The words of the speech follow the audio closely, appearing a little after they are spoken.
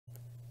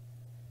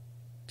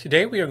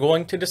Today we are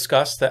going to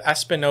discuss the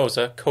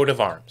Espinosa coat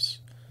of arms.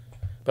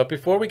 But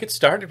before we get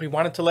started, we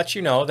wanted to let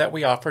you know that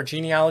we offer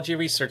genealogy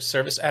research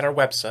service at our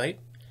website.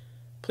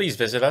 Please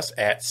visit us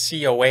at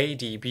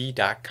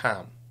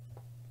coadb.com.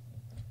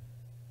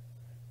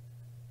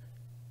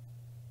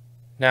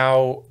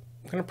 Now,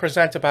 I'm going to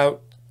present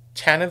about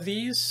 10 of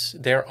these.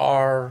 There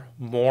are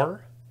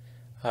more.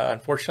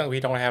 Unfortunately,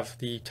 we don't have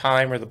the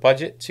time or the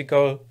budget to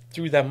go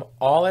through them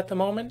all at the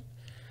moment.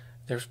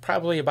 There's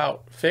probably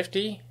about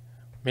 50,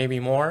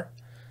 maybe more,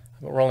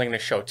 but we're only going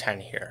to show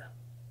 10 here.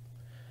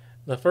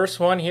 The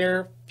first one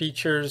here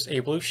features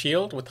a blue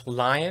shield with a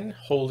lion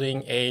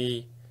holding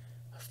a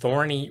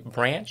thorny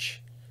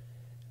branch.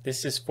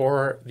 This is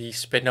for the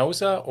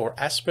Spinosa or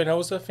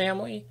Espinosa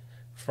family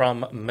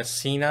from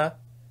Messina,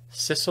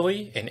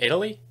 Sicily in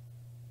Italy.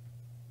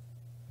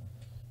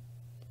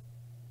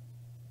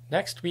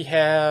 Next we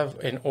have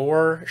an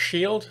oar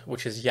shield,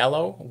 which is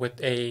yellow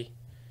with a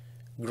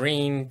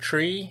green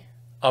tree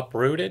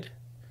uprooted.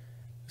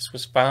 This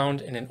was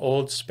found in an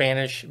old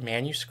Spanish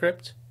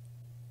manuscript.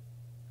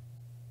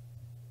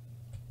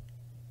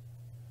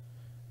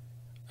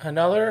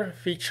 Another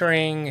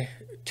featuring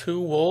two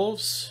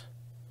wolves,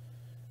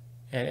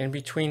 and in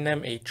between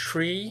them a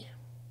tree.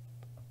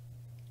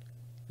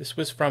 This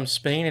was from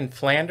Spain and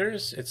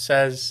Flanders. It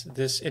says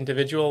this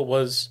individual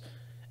was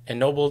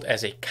ennobled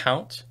as a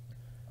count.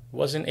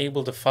 Wasn't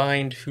able to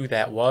find who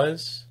that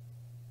was.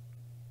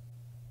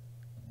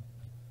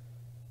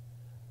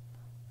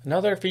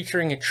 Another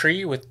featuring a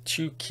tree with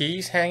two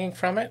keys hanging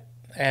from it,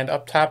 and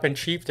up top in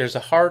chief there's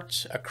a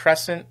heart, a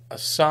crescent, a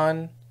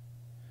sun,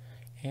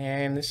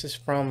 and this is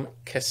from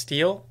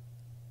Castile.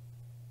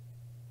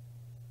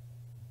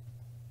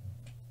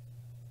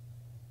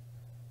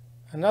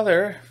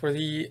 Another for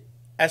the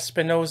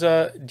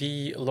Espinosa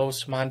de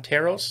los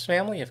Monteros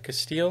family of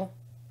Castile.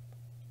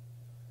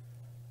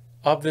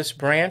 Of this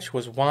branch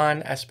was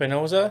Juan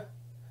Espinosa,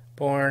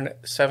 born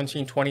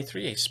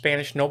 1723, a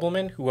Spanish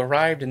nobleman who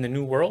arrived in the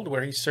New World,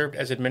 where he served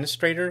as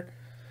administrator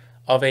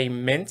of a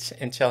mint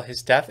until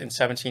his death in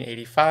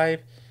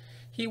 1785.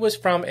 He was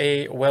from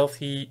a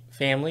wealthy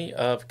family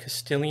of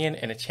Castilian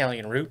and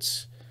Italian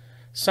roots,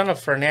 son of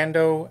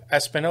Fernando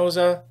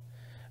Espinosa,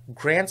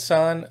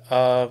 grandson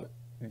of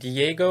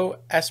Diego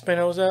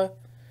Espinosa,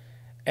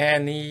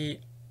 and the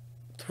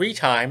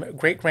three-time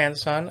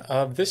great-grandson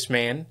of this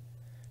man,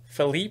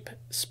 Felipe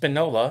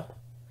Spinola,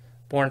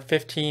 born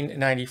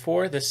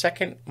 1594, the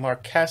second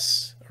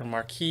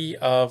Marquis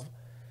of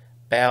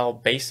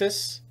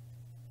Balbasis.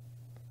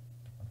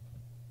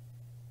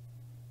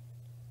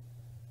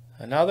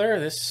 Another,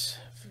 this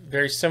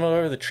very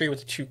similar, the tree with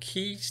the two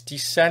keys,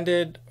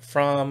 descended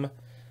from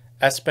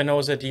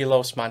Espinosa de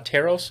los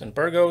Monteros in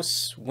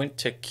Burgos, went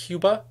to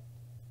Cuba.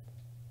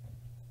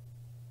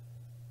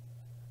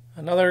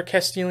 Another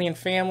Castilian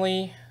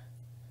family,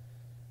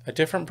 a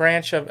different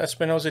branch of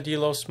Espinosa de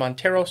los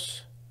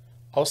Monteros,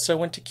 also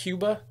went to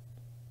Cuba.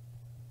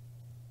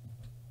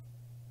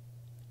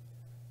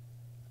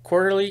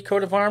 Quarterly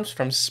coat of arms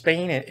from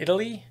Spain and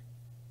Italy.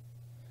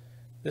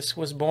 This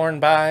was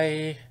borne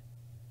by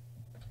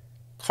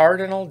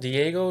Cardinal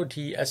Diego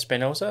de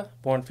Espinosa,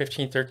 born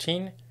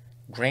 1513,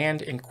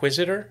 Grand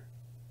Inquisitor.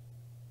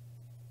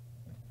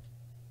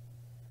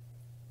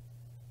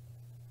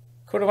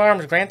 Coat of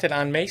arms granted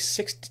on May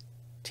 16th,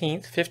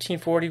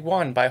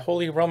 1541 by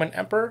Holy Roman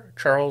Emperor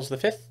Charles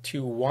V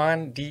to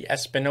Juan de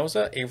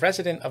Espinosa, a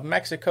resident of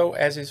Mexico,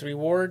 as his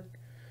reward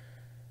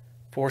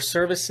for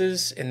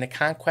services in the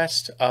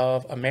conquest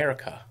of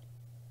America.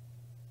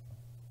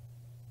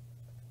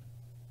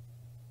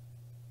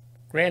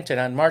 Granted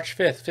on March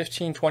 5th,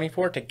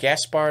 1524 to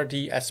Gaspar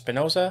de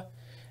Espinosa,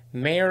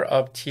 mayor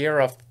of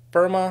Tierra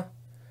Firma,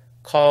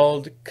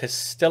 called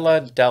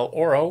Castilla del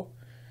Oro,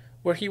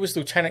 where he was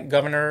lieutenant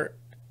governor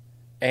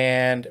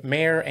and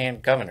mayor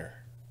and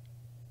governor.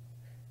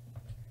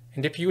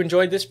 And if you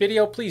enjoyed this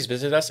video, please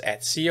visit us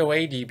at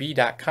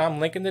coadb.com,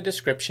 link in the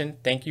description.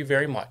 Thank you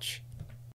very much.